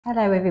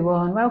Hello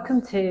everyone,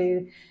 welcome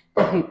to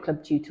the Hoop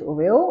Club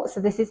tutorial. So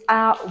this is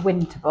our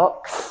winter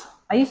box.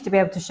 I used to be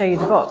able to show you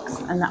the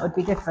box and that would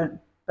be different,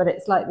 but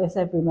it's like this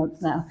every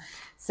month now.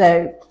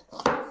 So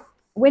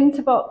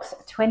winter box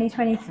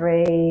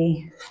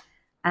 2023,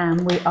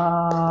 and we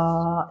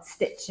are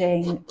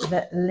stitching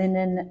the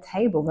linen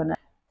table runner.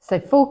 So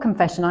full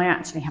confession, I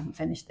actually haven't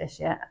finished this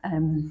yet.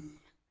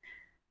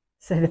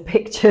 So the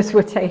pictures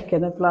were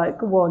taken of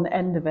like one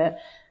end of it,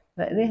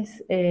 but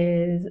this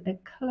is a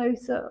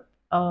close-up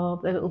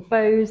of the little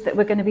bows that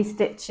we're going to be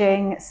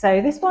stitching.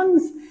 So this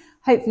one's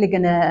hopefully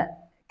going to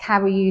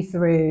carry you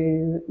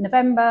through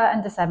November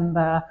and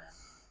December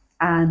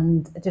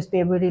and just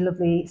be a really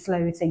lovely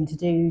slow thing to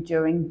do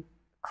during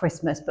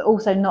Christmas, but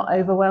also not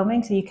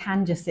overwhelming. So you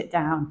can just sit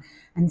down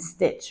and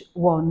stitch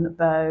one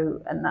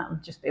bow and that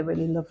would just be a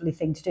really lovely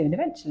thing to do. And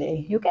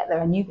eventually you'll get there.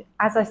 And you,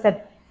 as I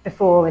said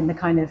before in the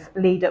kind of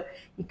lead up,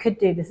 you could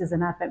do this as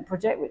an Advent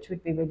project, which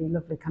would be really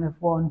lovely, kind of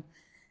one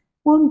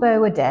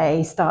bow a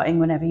day, starting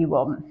whenever you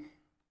want.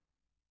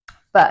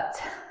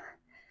 But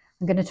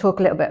I'm going to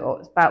talk a little bit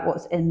about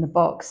what's in the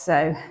box.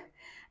 So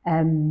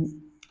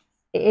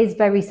it is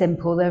very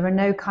simple. There are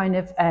no kind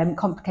of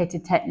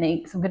complicated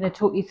techniques. I'm going to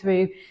talk you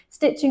through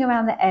stitching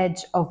around the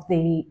edge of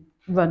the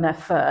runner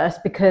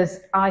first, because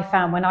I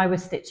found when I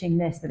was stitching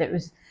this that it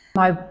was,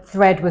 my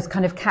thread was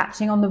kind of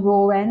catching on the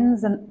raw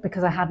ends, and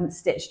because I hadn't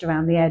stitched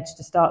around the edge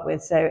to start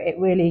with. So it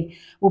really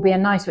will be a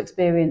nicer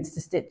experience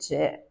to stitch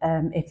it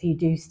if you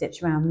do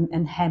stitch around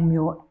and hem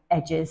your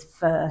edges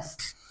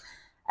first.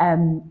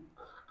 And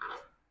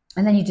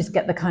then you just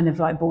get the kind of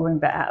like boring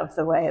bit out of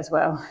the way as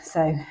well.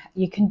 So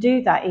you can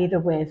do that either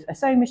with a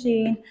sewing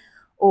machine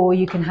or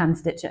you can hand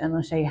stitch it, and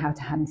I'll show you how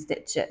to hand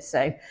stitch it.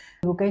 So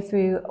we'll go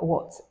through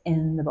what's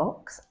in the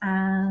box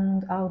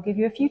and I'll give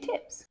you a few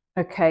tips.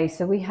 Okay,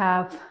 so we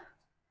have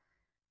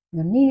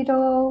your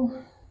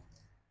needle.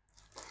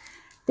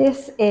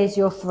 This is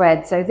your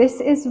thread. So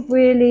this is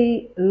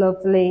really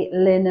lovely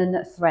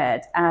linen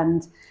thread,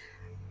 and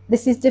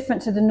this is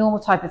different to the normal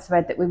type of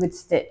thread that we would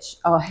stitch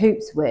our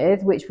hoops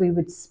with, which we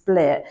would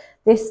split.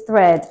 This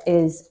thread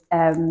is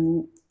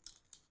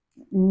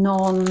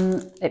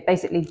it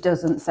basically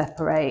doesn't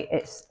separate.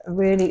 It's a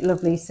really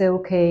lovely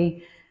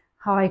silky,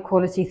 high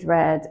quality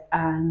thread,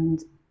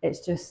 and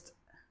it's just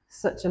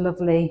such a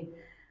lovely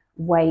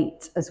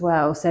weight as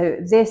well. So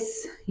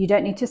this, you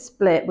don't need to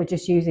split, we're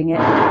just using it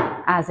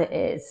as it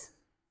is.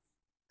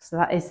 So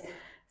that is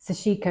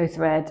sashiko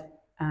thread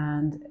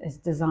and is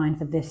designed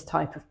for this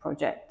type of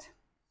project.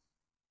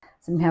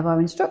 So we have our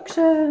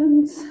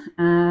instructions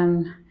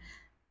in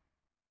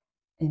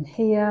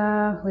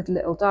here with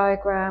little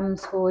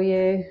diagrams for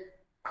you.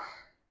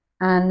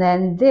 And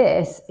then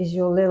this is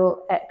your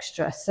little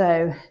extra.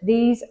 So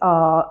these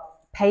are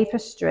paper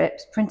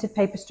strips, printed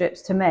paper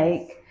strips to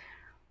make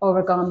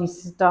Origami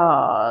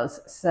Stars.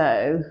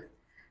 So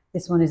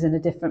this one is in a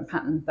different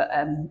pattern, but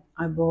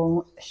I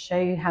will show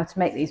you how to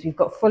make these. We've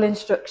got full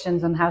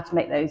instructions on how to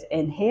make those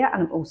in here,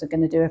 and I'm also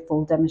going to do a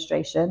full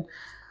demonstration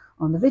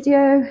on the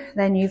video.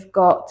 Then you've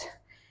got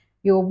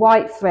your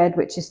white thread,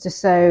 which is to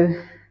sew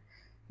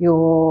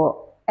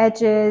your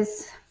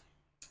edges,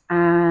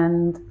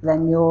 and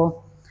then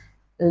your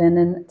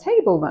linen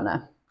table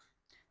runner.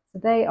 So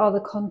they are the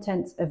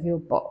contents of your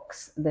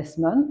box this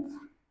month.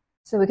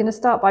 So we're going to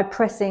start by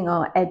pressing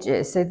our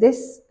edges. So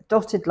this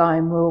dotted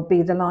line will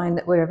be the line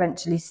that we're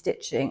eventually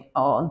stitching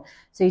on.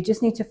 So you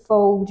just need to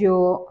fold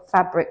your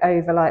fabric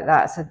over like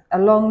that. So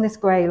along this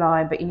grey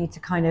line, but you need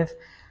to kind of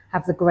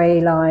have the grey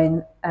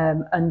line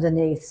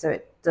underneath so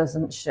it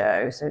doesn't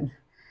show. So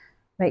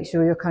make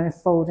sure you're kind of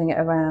folding it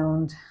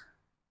around.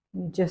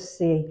 You just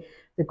see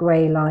the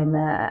grey line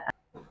there.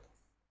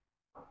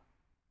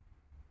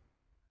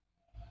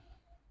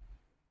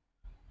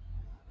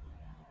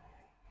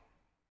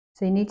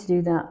 So you need to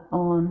do that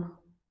on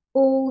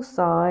all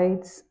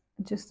sides,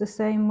 just the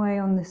same way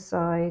on this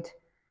side.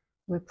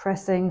 We're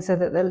pressing so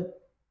that the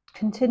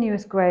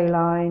continuous grey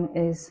line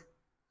is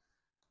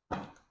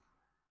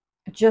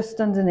just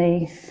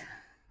underneath.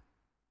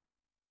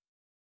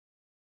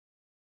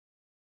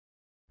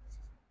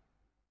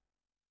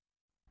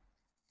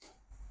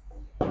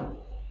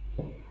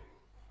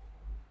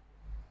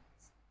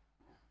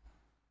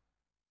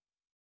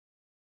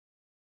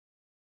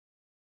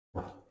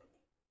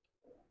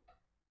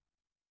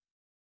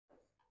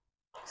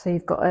 So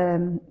you've got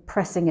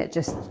pressing it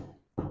just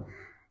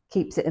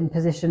keeps it in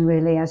position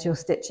really as you're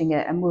stitching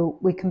it, and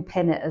we can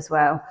pin it as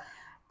well.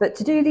 But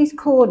to do these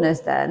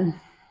corners, then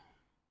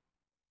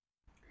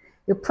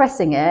you're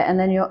pressing it and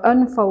then you're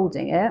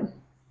unfolding it,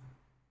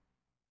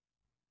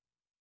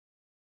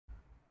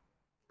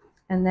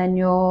 and then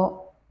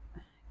you're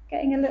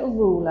getting a little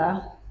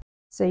ruler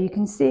so you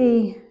can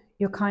see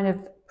your kind of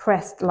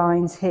pressed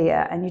lines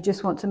here, and you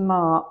just want to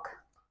mark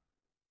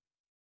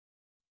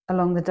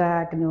along the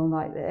diagonal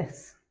like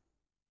this,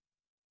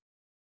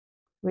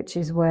 which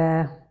is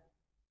where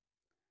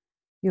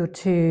your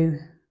two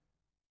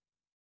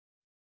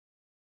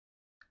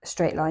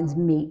straight lines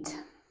meet.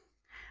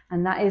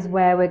 And that is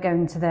where we're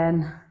going to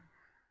then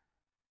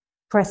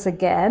press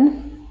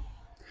again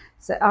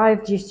So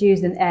I've just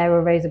used an air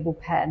erasable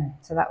pen,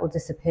 so that will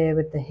disappear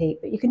with the heat,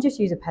 but you can just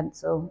use a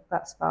pencil,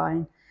 that's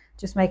fine.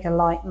 Just make a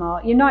light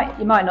mark. You might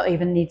not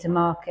even need to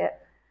mark it.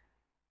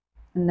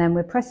 And then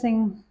we're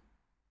pressing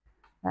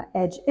that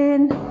edge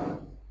in,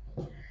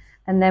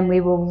 and then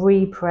we will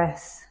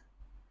repress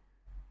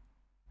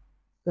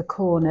the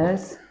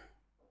corners.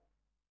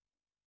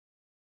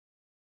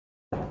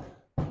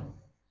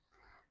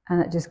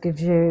 And it just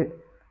gives you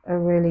a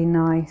really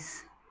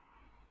nice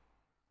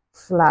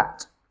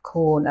flat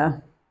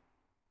corner.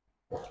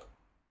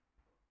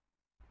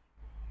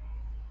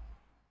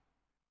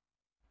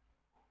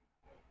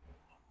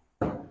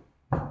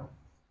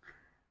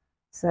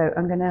 So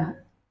I'm going to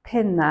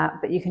pin that,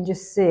 but you can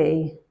just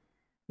see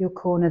your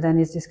corner then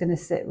is just going to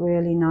sit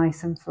really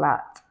nice and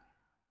flat.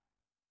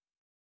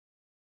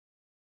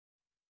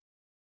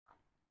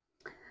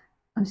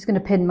 I'm just going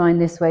to pin mine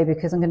this way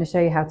because I'm going to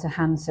show you how to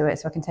hand sew it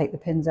so I can take the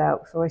pins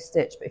out before I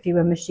stitch. But if you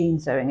were machine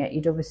sewing it,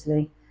 you'd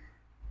obviously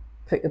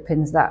put your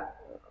pins that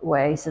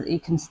way so that you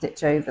can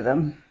stitch over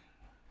them.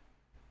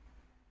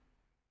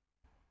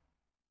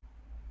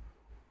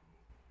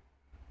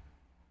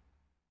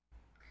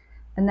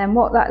 And then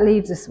what that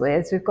leaves us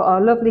with, so we've got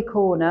our lovely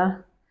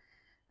corner,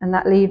 and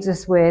that leaves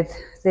us with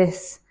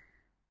this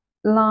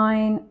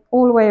line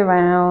all the way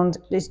around.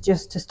 It's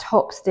just to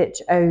top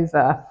stitch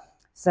over.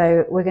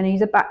 So we're going to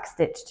use a back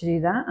stitch to do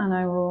that, and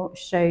I will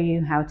show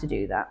you how to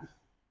do that.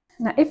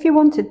 Now, if you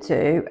wanted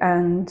to,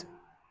 and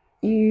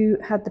you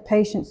had the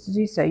patience to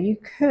do so, you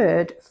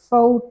could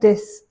fold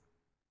this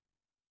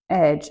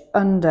edge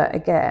under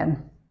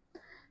again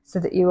so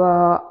that you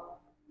are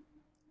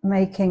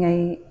making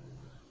a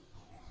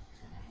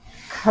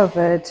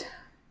covered,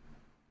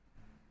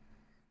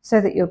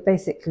 so that you're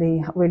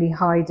basically really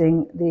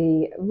hiding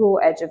the raw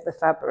edge of the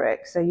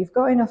fabric. So you've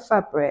got enough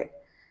fabric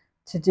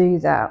to do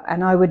that,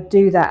 and I would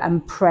do that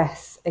and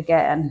press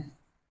again.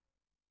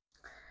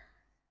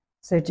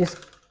 So just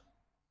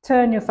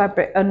turn your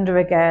fabric under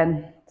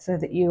again so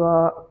that you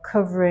are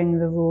covering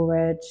the raw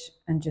edge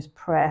and just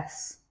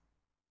press.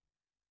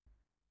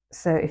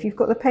 So if you've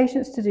got the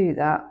patience to do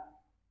that,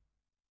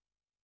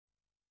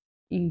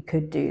 you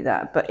could do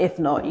that, but if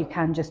not, you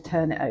can just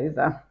turn it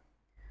over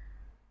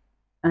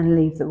and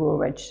leave the raw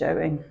edge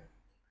showing.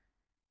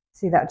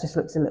 See, that just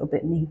looks a little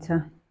bit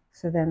neater.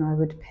 So then I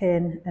would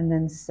pin and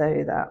then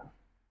sew that.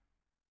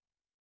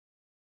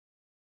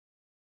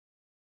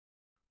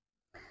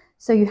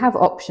 So you have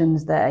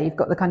options there. You've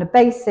got the kind of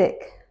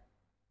basic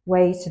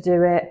way to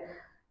do it,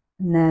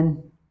 and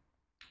then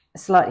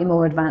slightly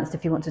more advanced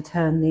if you want to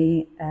turn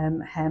the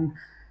hem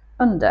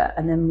under,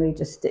 and then we're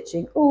just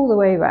stitching all the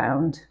way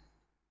around.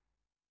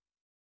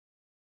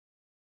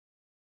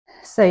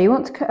 So you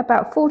want to cut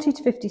about 40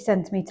 to 50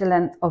 centimetre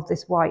length of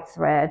this white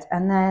thread,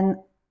 and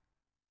then,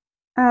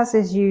 as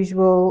is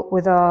usual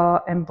with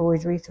our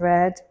embroidery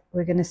thread,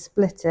 we're going to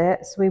split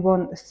it. So we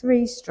want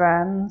 3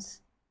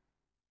 strands.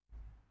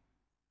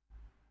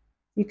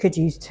 You could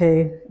use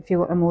 2 if you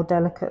want a more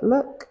delicate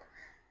look.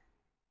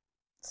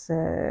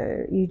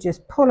 So you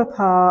just pull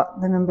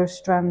apart the number of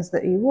strands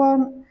that you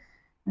want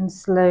and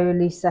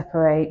slowly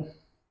separate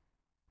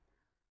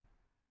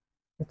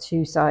the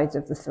 2 sides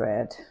of the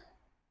thread.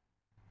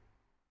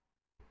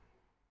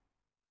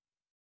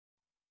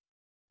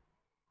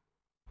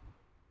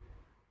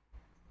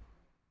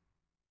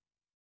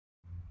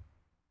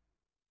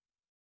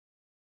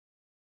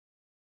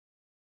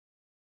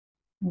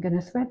 I'm going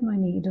to thread my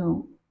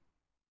needle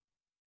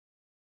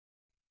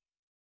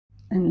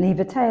and leave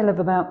a tail of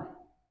about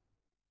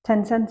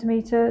 10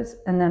 centimetres,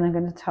 and then I'm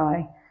going to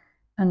tie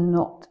a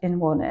knot in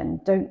one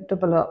end. Don't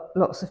double up.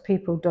 Lots of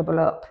people double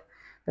up,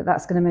 but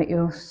that's going to make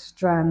your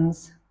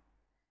strands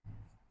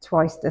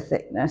twice the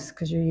thickness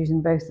because you're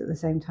using both at the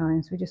same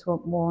time. So we just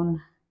want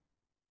one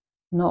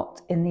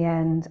knot in the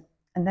end,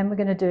 and then we're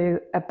going to do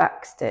a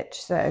back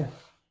stitch. So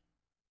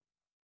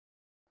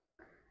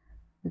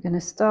we're going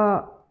to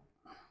start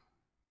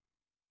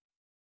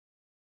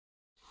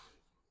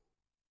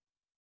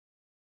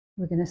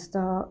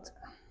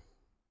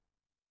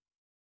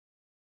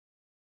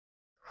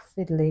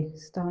fiddly,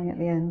 starting at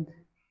the end.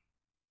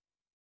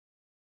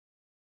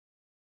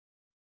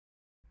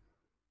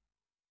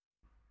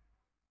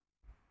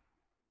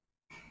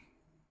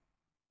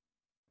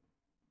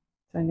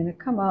 So I'm going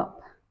to come up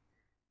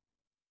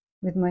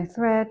with my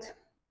thread.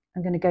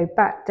 I'm going to go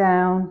back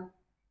down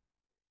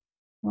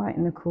right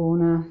in the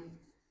corner.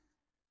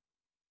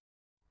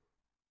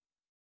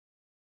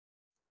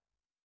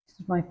 This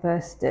is my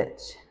first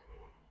stitch.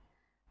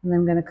 And then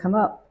I'm going to come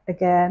up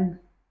again.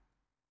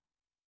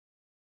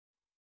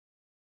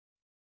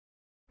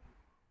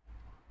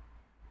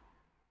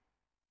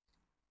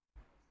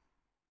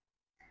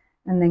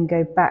 And then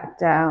go back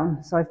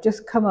down. So I've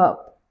just come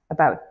up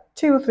about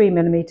 2 or 3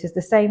 millimeters,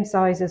 the same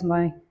size as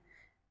my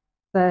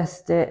first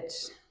stitch.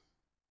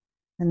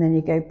 And then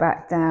you go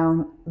back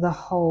down the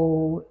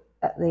hole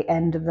at the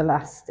end of the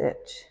last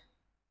stitch.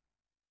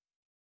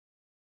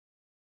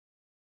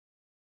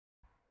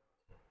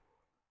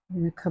 I'm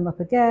going to come up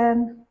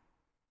again.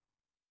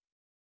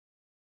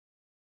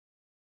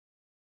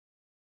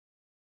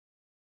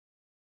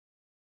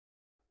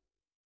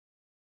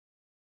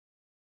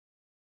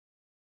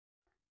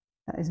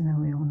 That isn't a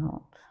real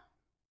knot,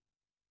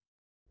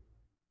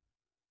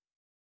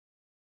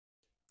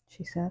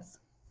 she says.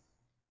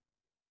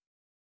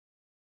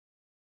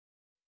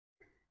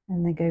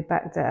 And then go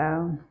back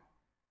down.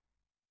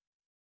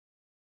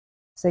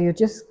 So you're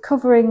just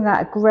covering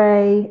that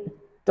grey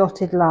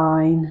dotted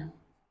line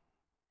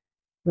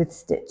with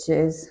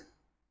stitches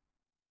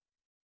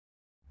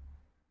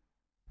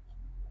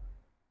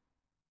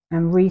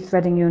and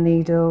rethreading your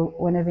needle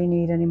whenever you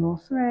need any more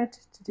thread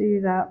to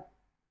do that.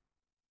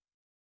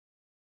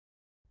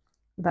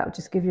 That will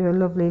just give you a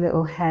lovely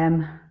little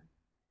hem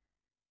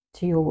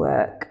to your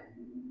work.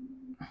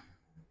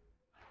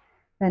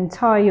 Then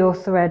tie your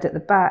thread at the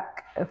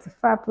back of the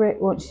fabric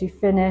once you've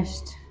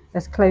finished,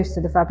 as close to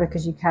the fabric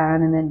as you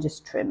can, and then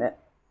just trim it.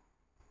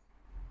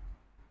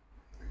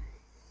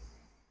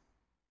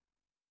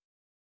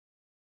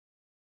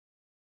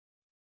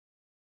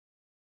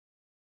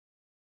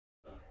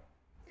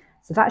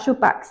 So that's your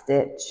back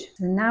stitch.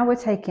 So now we're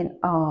taking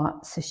our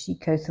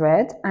sashiko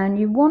thread, and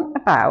you want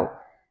about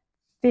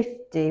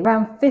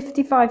around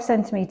 55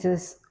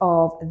 centimeters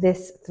of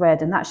this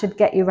thread, and that should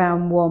get you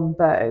around one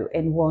bow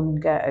in one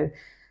go.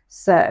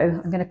 So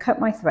I'm going to cut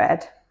my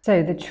thread.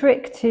 So the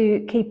trick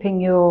to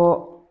keeping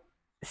your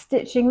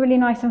stitching really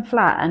nice and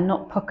flat and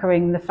not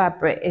puckering the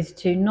fabric is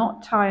to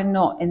not tie a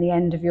knot in the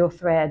end of your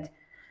thread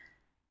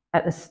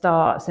at the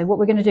start. So what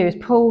we're going to do is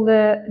pull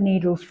the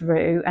needle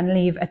through and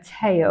leave a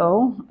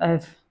tail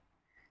of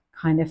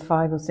kind of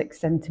 5 or 6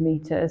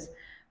 centimeters,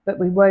 but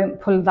we won't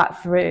pull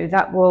that through.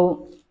 That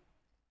will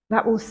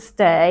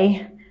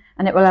stay,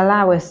 and it will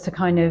allow us to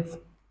kind of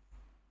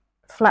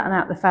flatten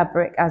out the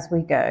fabric as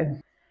we go.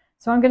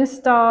 So I'm going to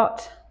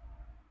start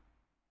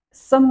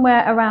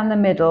somewhere around the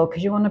middle,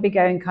 because you want to be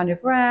going kind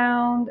of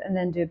round and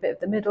then do a bit of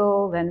the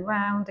middle, then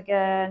round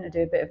again and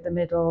do a bit of the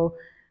middle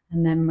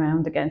and then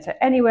round again. So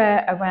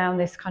anywhere around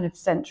this kind of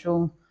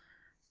central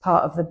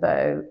part of the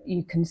bow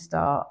you can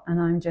start, and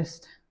I'm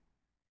just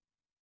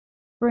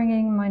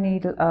bringing my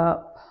needle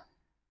up.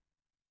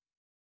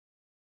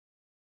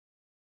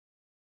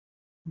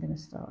 I'm going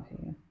to start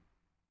here.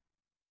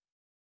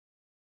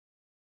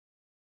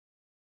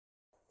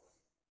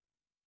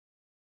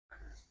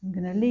 I'm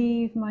going to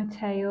leave my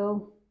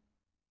tail,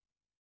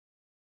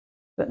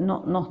 but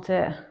not knot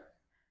it,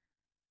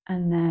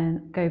 and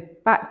then go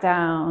back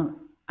down.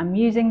 I'm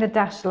using the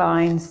dash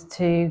lines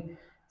to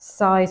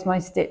size my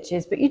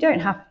stitches, but you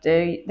don't have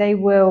to. They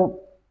will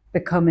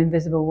become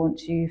invisible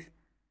once you've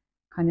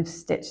kind of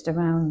stitched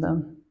around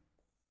them.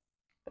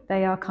 But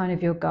they are kind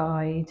of your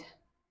guide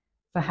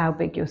for how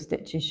big your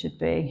stitches should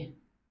be.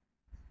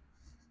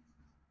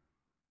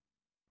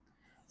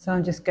 So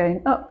I'm just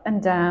going up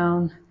and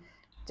down,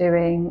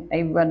 doing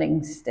a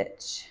running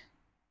stitch.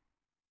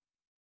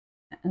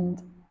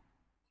 And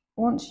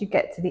once you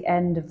get to the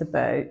end of the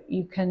bow,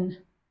 you can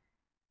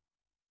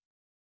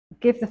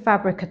give the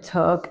fabric a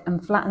tug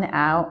and flatten it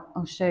out.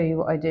 I'll show you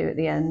what I do at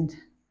the end,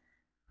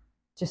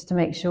 just to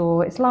make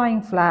sure it's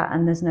lying flat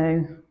and there's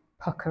no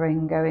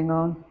puckering going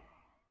on.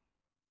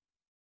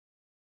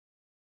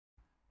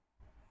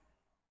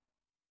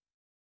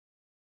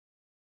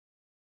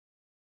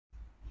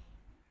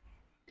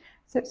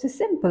 So it's as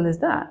simple as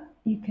that.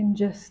 You can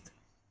just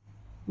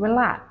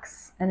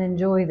relax and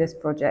enjoy this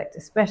project,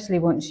 especially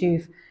once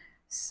you've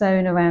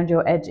sewn around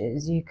your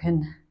edges.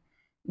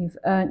 You've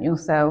earned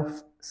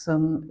yourself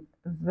some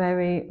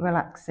very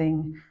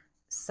relaxing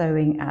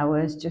sewing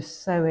hours,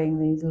 just sewing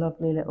these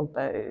lovely little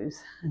bows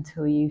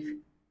until you've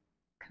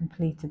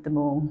completed them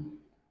all.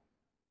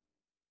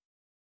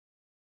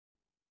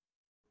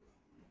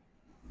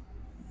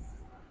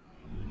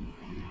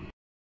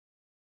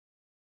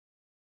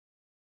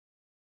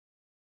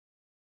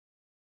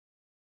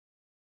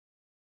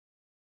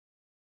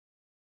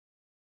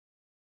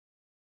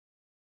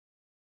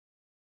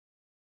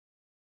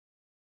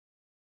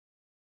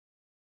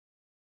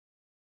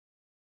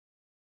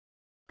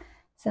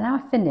 So now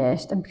I've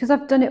finished, and because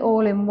I've done it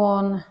all in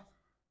one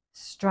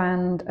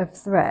strand of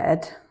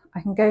thread, I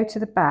can go to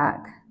the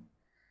back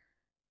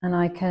and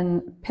I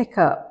can pick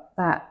up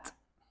that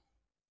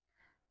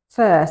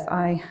first,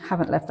 I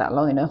haven't left that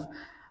long enough,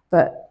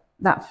 but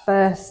that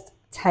first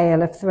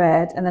tail of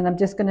thread, and then I'm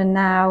just going to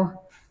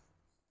now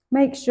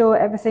make sure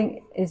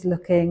everything is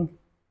looking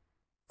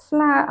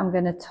flat. I'm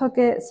going to tug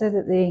it so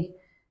that the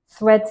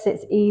thread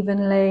sits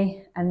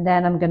evenly, and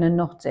then I'm going to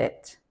knot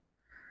it.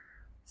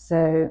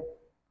 So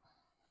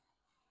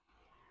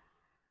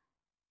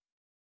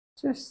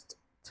just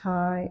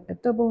tie a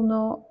double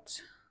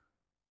knot.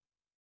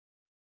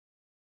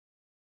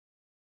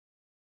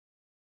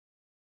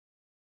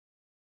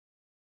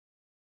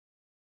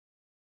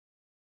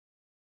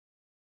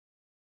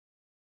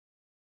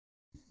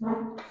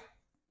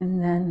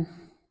 And then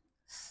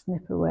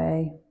snip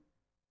away.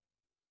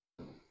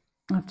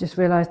 I've just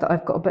realised that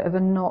I've got a bit of a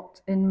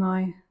knot in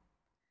my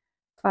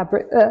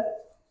fabric there.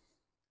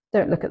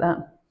 Don't look at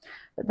that.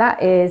 But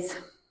that is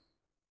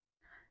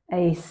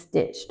a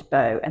stitched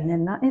bow, and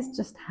then that is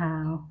just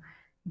how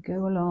you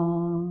go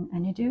along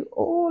and you do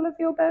all of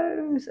your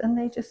bows, and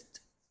they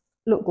just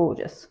look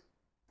gorgeous.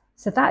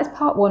 So that is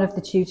part 1 of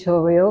the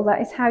tutorial.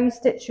 That is how you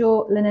stitch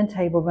your linen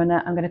table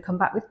runner. I'm going to come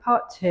back with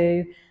part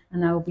 2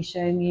 and I will be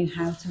showing you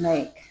how to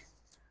make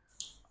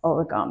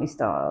origami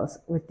stars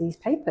with these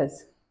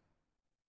papers.